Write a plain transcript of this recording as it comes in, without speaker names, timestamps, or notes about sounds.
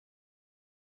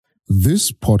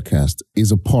This podcast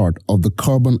is a part of the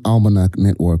Carbon Almanac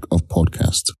network of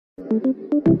podcasts.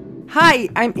 Hi,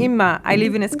 I'm Imma. I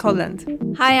live in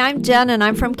Scotland. Hi, I'm Jen and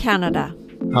I'm from Canada.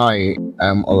 Hi,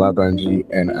 I'm Olabanji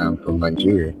and I'm from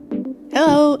Nigeria.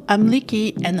 Hello, I'm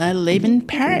Liki and I live in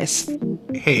Paris.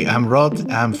 Hey, I'm Rod.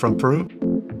 I'm from Peru.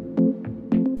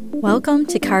 Welcome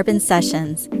to Carbon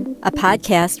Sessions, a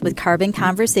podcast with carbon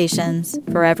conversations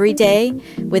for every day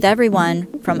with everyone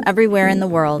from everywhere in the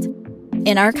world.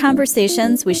 In our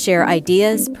conversations, we share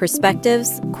ideas,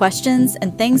 perspectives, questions,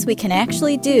 and things we can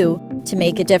actually do to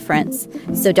make a difference.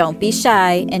 So don't be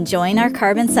shy and join our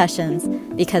Carbon Sessions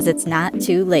because it's not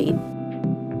too late.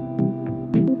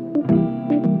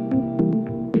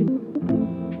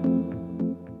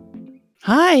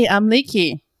 Hi, I'm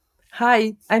Liki.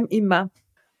 Hi, I'm Imma.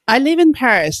 I live in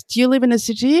Paris. Do you live in a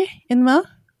city, Inma?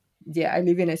 Yeah, I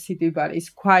live in a city, but it's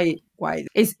quite wide.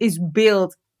 It's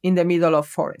built in the middle of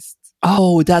forest.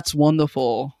 Oh, that's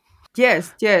wonderful.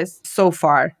 Yes. So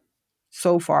far,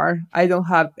 I don't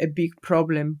have a big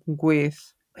problem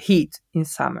with heat in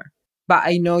summer. But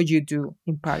I know you do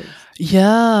in Paris.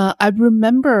 Yeah, I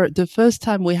remember the first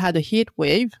time we had a heat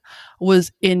wave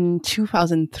was in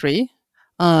 2003.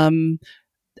 I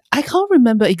can't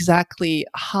remember exactly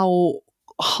how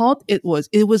hot it was.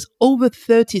 It was over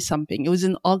 30 something. It was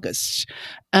in August.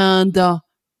 And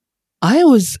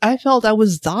I felt I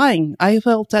was dying. I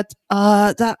felt that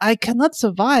I cannot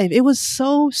survive. It was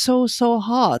so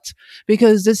hot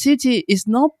because the city is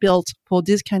not built for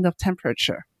this kind of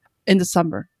temperature in the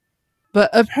summer.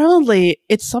 But apparently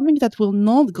it's something that will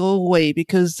not go away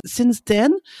because since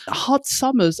then, hot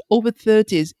summers over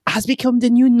 30s has become the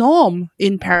new norm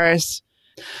in Paris.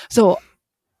 So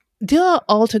there are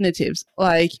alternatives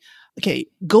like, okay,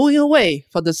 going away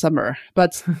for the summer,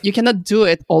 but you cannot do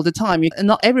it all the time.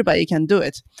 Not everybody can do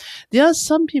it. There are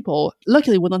some people,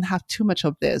 luckily we don't have too much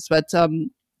of this, but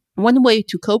one way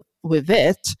to cope with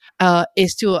it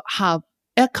is to have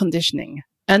air conditioning.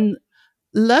 And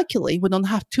luckily, we don't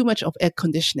have too much of air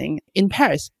conditioning in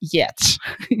Paris yet.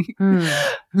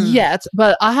 Yet,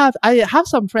 but I have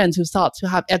some friends who start to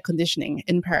have air conditioning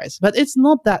in Paris, but it's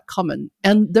not that common.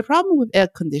 And the problem with air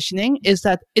conditioning is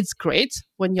that it's great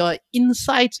when you're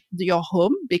inside your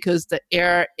home because the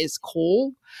air is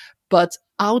cool, but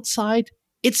outside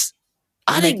it's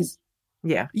adding.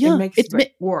 It makes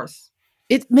it worse.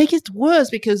 It makes it worse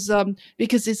because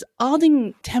it's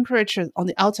adding temperature on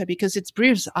the outside because it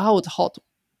breathes out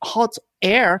hot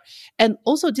air, and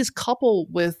also this coupled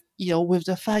with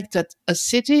the fact that a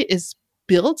city is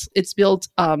built. It's built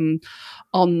on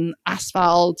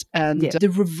asphalt, and the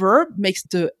reverb makes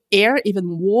the air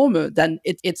even warmer than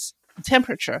its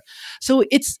temperature. So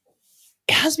it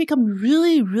has become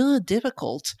really, really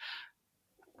difficult.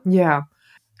 Yeah,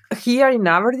 here in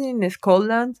Aberdeen, in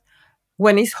Scotland,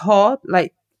 when it's hot,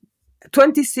 like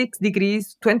 26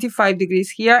 degrees, 25 degrees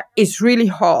here, it's really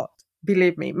hot.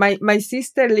 Believe me. My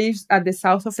sister lives at the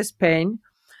south of Spain.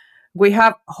 We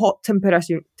have hot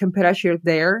temperature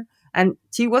there. And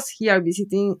she was here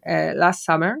visiting last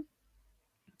summer.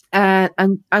 And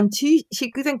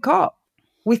she couldn't cope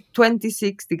with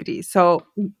 26 degrees. So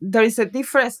there is a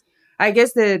difference. I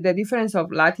guess the difference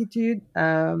of latitude.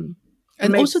 And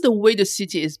also the way the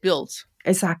city is built.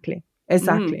 Exactly.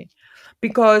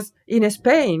 Because in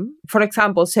Spain, for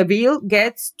example, Seville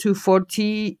gets to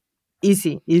 40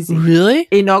 easy. Really?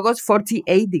 In August,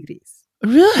 48 degrees.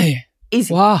 Really?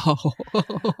 Easy. Wow.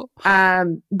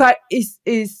 But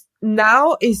is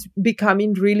now is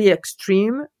becoming really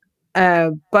extreme.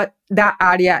 But that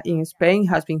area in Spain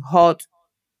has been hot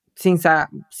since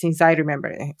I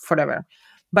remember forever.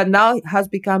 But now it has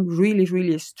become really,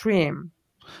 really extreme.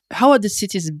 How are the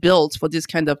cities built for this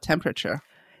kind of temperature?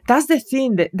 That's the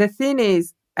thing. The thing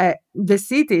is, the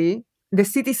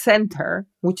city center,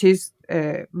 which is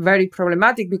very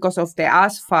problematic because of the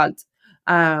asphalt,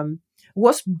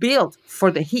 was built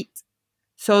for the heat.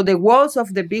 So the walls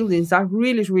of the buildings are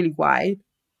really, really wide,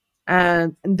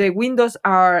 and the windows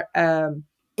are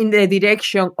in the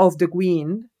direction of the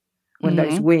wind when there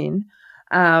is wind.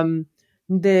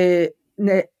 The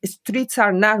streets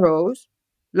are narrow.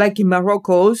 Like in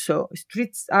Morocco also,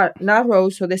 streets are narrow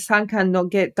so the sun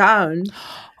cannot get down.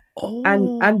 Oh.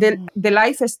 And the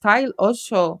lifestyle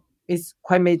also is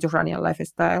quite Mediterranean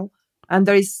lifestyle. And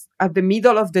there is, at the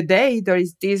middle of the day, there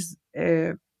is these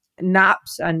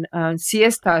naps and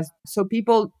siestas. So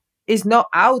people is not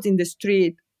out in the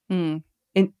street in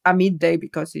a midday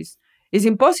because it's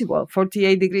impossible.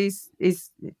 48 degrees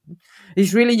is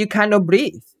really, you cannot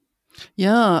breathe.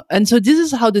 Yeah. And so this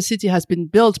is how the city has been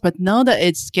built. But now that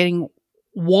it's getting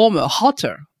warmer,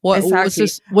 hotter, what's the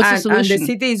solution? And the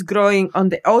city is growing on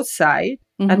the outside.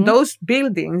 And those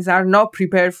buildings are not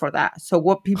prepared for that. So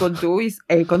what people do is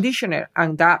air conditioner,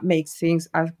 and that makes things,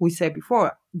 as we said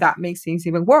before, that makes things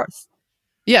even worse.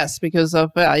 Yes, because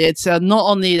of it's not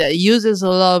only that it uses a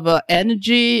lot of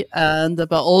energy,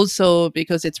 but also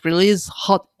because it releases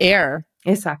hot air.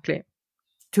 Exactly,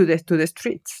 to the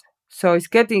streets. So it's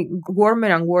getting warmer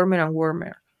and warmer and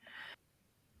warmer.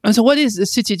 And so, what is the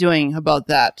city doing about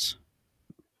that?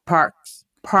 Parks,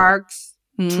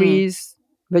 trees,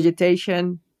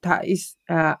 vegetation. That is,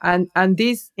 and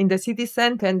this in the city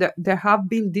center, and they have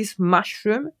built this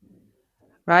mushroom,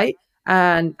 right?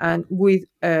 And with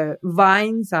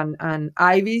vines and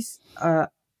ivies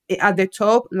at the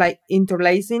top, like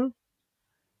interlacing,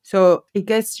 so it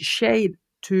gets shade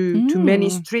to many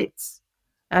streets,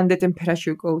 and the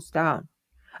temperature goes down.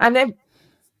 And then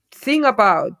think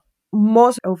about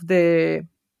most of the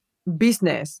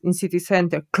business in city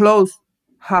center close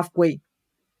halfway.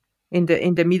 In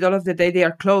the middle of the day, they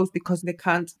are closed because they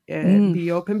can't be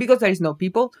open because there is no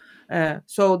people.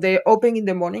 So they open in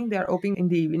the morning, they are open in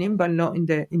the evening, but not in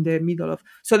the middle of.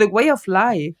 So the way of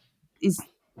life is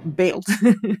built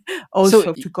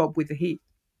also to cope with the heat.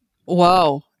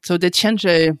 Wow! So they change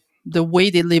the way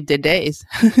they live their days.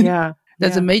 Yeah,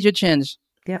 that's a major change.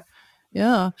 Yeah,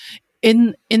 yeah.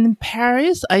 In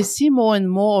Paris, I see more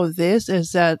and more of this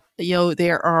is that,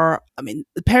 there are,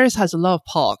 Paris has a lot of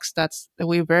parks.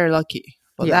 We're very lucky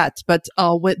for that. But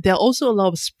there are also a lot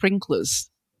of sprinklers.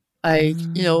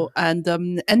 And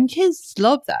kids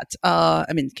love that.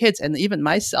 Kids and even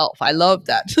myself, I love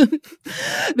that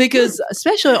because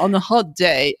especially on a hot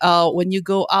day, when you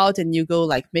go out and you go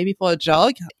like maybe for a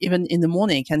jog, even in the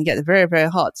morning, it can get very, very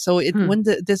hot. So when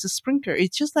there's a sprinkler,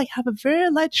 it's just like have a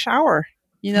very light shower.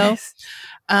 Yes.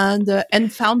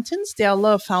 And fountains, there are a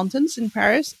lot of fountains in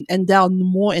Paris, and they are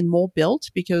more and more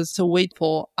built because to wait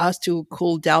for us to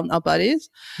cool down our bodies.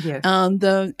 Yes.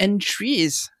 And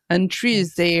trees.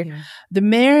 The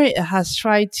mayor has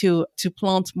tried to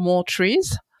plant more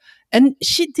trees, and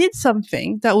she did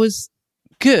something that was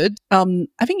good. I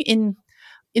think in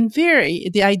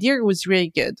theory, the idea was really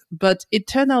good, but it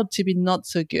turned out to be not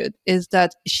so good. Is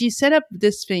that she set up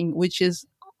this thing, which is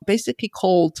basically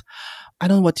called, I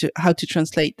don't know how to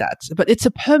translate that, but it's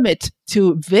a permit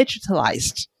to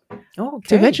vegetalize. Oh,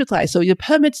 okay. To vegetalize. So your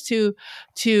permit to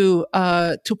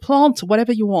plant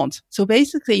whatever you want. So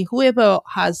basically, whoever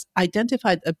has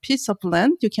identified a piece of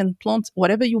land, you can plant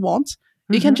whatever you want.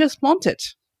 You can just plant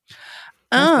it.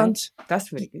 And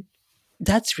that's really good.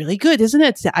 That's really good, isn't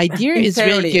it? The idea is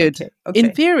really good. Okay.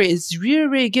 In theory, it's really,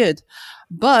 really good.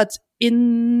 But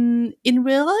in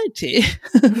reality,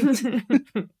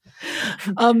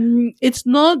 it's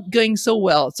not going so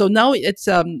well. So now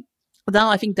now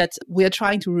I think that we are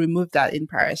trying to remove that in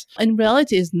Paris. In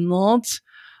reality,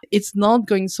 it's not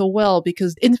going so well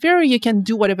because in theory you can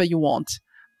do whatever you want,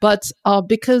 but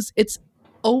because it's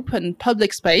open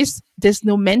public space, there's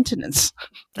no maintenance.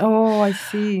 Oh, I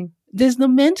see. There's no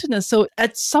maintenance. So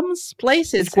at some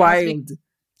places, it's wild.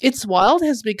 It's wild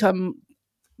has become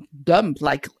dump,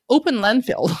 like open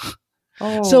landfill.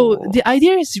 Oh. So the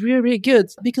idea is really, really good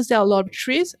because there are a lot of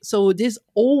trees. So there's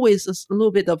always a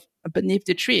little bit of beneath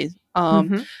the trees.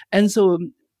 And so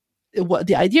what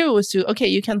the idea was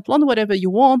you can plant whatever you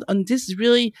want. And this is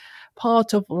really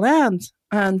part of land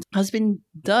and has been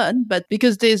done. But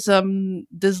because there's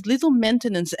little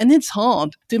maintenance and it's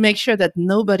hard to make sure that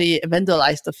nobody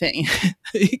vandalized the thing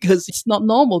because it's not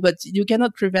normal, but you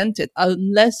cannot prevent it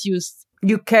unless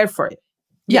you care for it.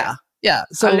 Yeah.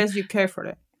 So unless you care for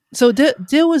it. So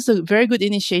there was a very good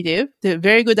initiative, a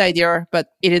very good idea, but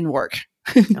it didn't work.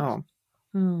 Oh.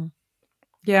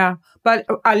 Yeah, but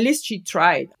at least she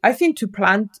tried. I think to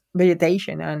plant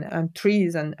vegetation and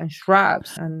trees and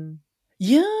shrubs and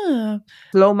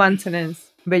low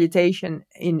maintenance vegetation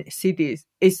in cities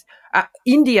is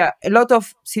India. A lot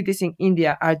of cities in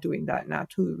India are doing that now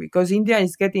too, because India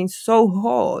is getting so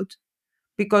hot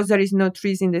because there is no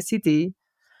trees in the city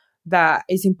that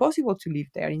it's impossible to live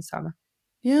there in summer.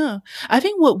 Yeah, I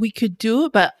think what we could do,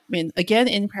 but again,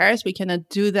 in Paris, we cannot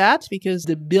do that because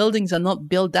the buildings are not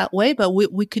built that way. But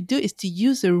what we could do is to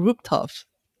use the rooftops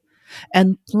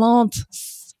and plant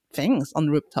things on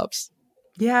rooftops.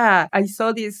 Yeah, I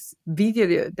saw this video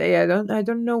the other day. I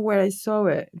don't know where I saw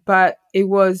it, but it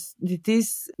was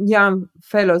these young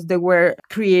fellows that were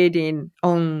creating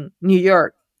in New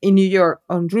York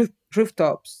on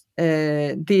rooftops.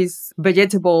 These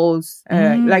vegetables,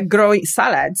 like growing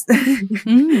salads.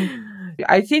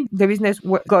 I think the business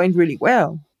was going really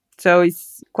well. So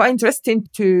it's quite interesting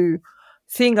to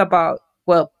think about,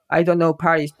 well, I don't know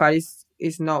Paris. Paris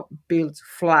is not built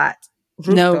flat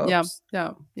rooftops.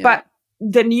 No. But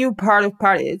the new part of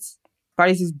Paris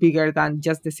Paris is bigger than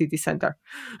just the city center.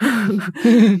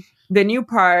 The new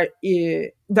part,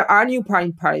 there are new parts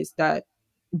in Paris that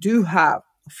do have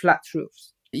flat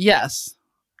roofs. Yes.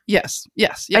 Yeah.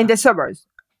 In the suburbs.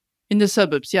 In the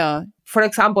suburbs, yeah. For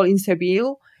example, in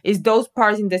Seville, is those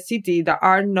parts in the city that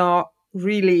are not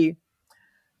really,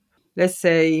 let's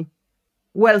say,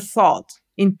 well thought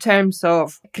in terms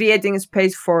of creating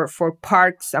space for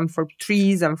parks and for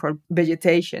trees and for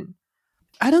vegetation.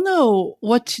 I don't know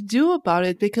what to do about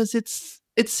it because it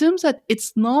seems that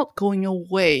it's not going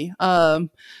away.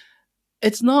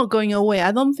 It's not going away.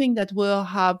 I don't think that we'll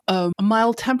have a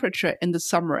mild temperature in the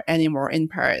summer anymore in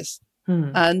Paris.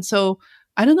 And so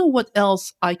I don't know what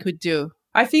else I could do.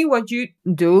 I think what you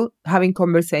do, having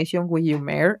conversation with your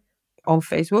mayor on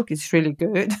Facebook, is really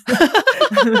good.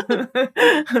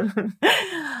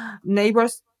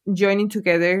 Neighbors joining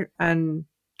together and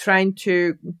trying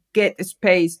to get a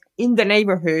space in the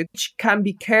neighborhood which can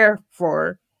be cared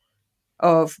for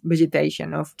of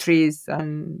vegetation, of trees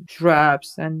and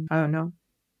shrubs and, I don't know,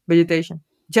 vegetation.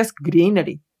 Just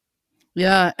greenery.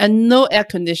 Yeah, and no air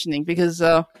conditioning because...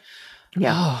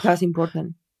 that's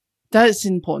important. That is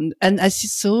important. And I see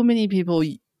so many people,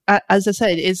 as I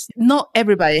said, it's not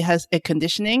everybody has air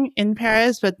conditioning in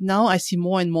Paris, but now I see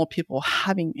more and more people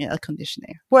having air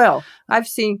conditioning. Well, I've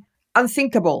seen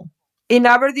unthinkable. In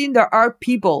Aberdeen, there are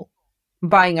people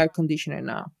buying air conditioner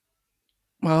now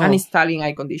and installing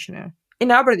air conditioner.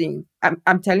 In Aberdeen,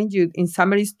 I'm telling you, in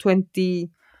summer it's 26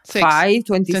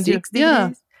 degrees.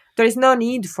 Yeah. There is no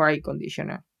need for air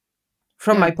conditioner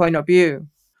from my point of view.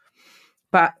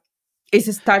 But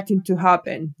it's starting to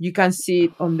happen. You can see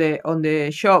it on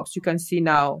the shops. You can see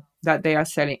now that they are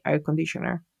selling air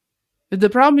conditioner. But the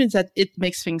problem is that it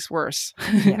makes things worse.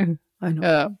 Yeah, I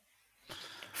know.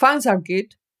 Fans are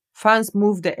good. Fans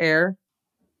move the air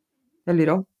a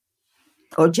little.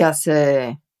 Or just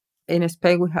in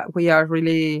Spain, we are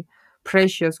really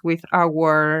precious with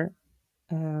our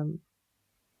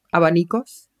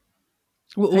abanicos.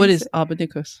 What is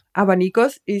abanicos?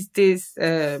 Abanicos is this...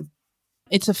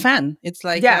 it's a fan. It's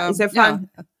like... it's a fan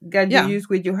that you use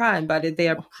with your hand, but they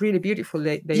are really beautiful.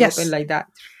 They open like that.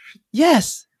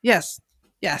 Yes.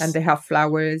 And they have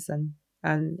flowers and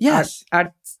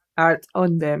art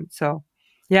on them. So,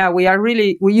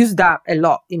 we use that a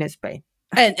lot in Spain.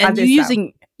 And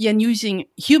you're using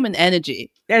human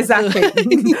energy. Exactly.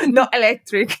 Not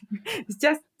electric. It's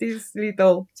just this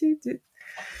little...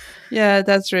 Yeah,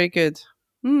 that's very good.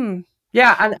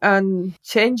 Yeah, and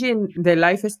changing the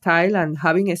lifestyle and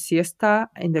having a siesta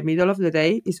in the middle of the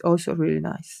day is also really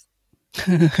nice.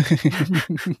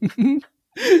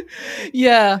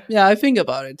 Yeah, I think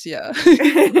about it, yeah.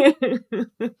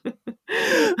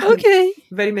 Okay.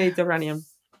 Very Mediterranean.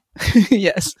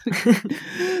 Yes.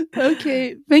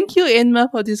 Okay. Thank you, Inma,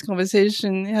 for this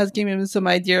conversation. It has given me some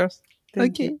ideas.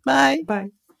 Thank you. Bye. Bye.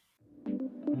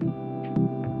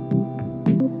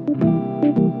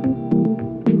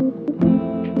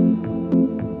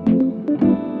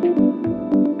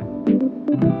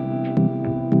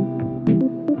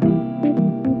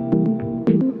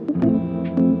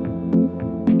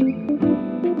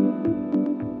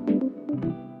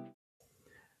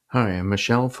 Hi, I'm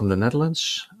Michelle from the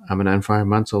Netherlands. I'm an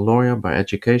environmental lawyer by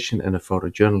education and a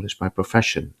photojournalist by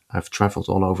profession. I've traveled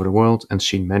all over the world and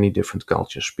seen many different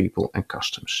cultures, people and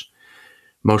customs.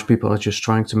 Most people are just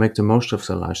trying to make the most of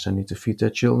their lives. They need to feed their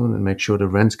children and make sure the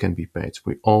rent can be paid.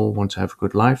 We all want to have a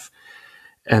good life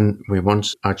and we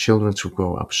want our children to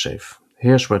grow up safe.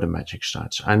 Here's where the magic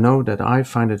starts. I know that I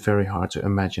find it very hard to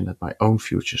imagine that my own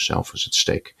future self is at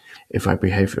stake if I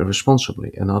behave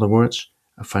irresponsibly. In other words,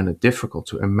 I find it difficult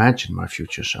to imagine my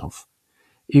future self,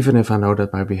 even if I know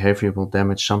that my behavior will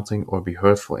damage something or be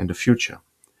hurtful in the future.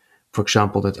 For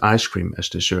example, that ice cream as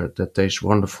dessert that tastes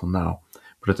wonderful now,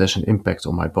 but it has an impact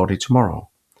on my body tomorrow.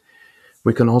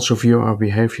 We can also view our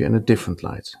behavior in a different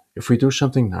light. If we do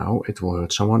something now, it will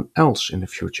hurt someone else in the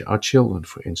future, our children,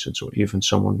 for instance, or even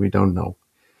someone we don't know.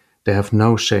 They have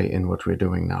no say in what we're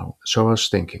doing now. So I was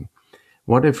thinking,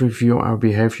 what if we view our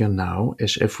behavior now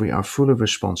as if we are fully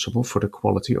responsible for the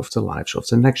quality of the lives of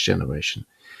the next generation,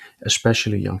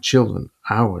 especially young children,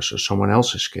 ours or someone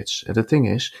else's kids? And the thing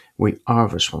is, we are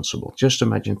responsible. Just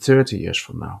imagine 30 years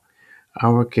from now.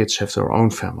 Our kids have their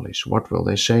own families. What will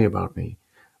they say about me?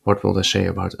 What will they say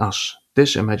about us?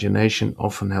 This imagination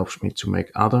often helps me to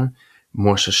make other,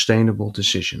 more sustainable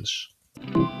decisions.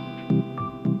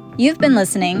 You've been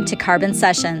listening to Carbon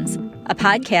Sessions, a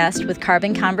podcast with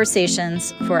carbon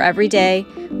conversations for every day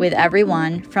with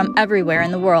everyone from everywhere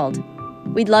in the world.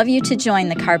 We'd love you to join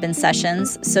the Carbon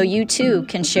Sessions so you too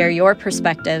can share your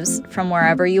perspectives from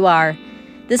wherever you are.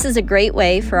 This is a great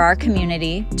way for our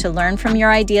community to learn from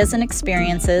your ideas and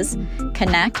experiences,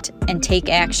 connect, and take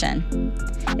action.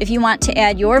 If you want to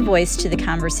add your voice to the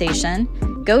conversation,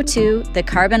 go to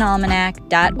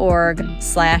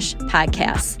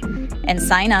thecarbonalmanac.org/podcasts and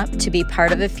sign up to be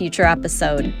part of a future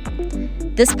episode.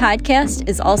 This podcast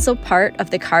is also part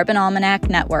of the Carbon Almanac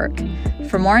Network.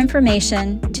 For more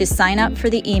information, to sign up for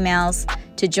the emails,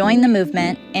 to join the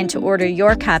movement, and to order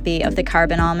your copy of the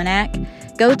Carbon Almanac,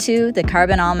 go to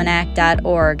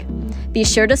thecarbonalmanac.org. Be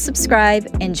sure to subscribe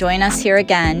and join us here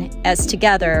again as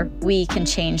together we can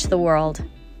change the world.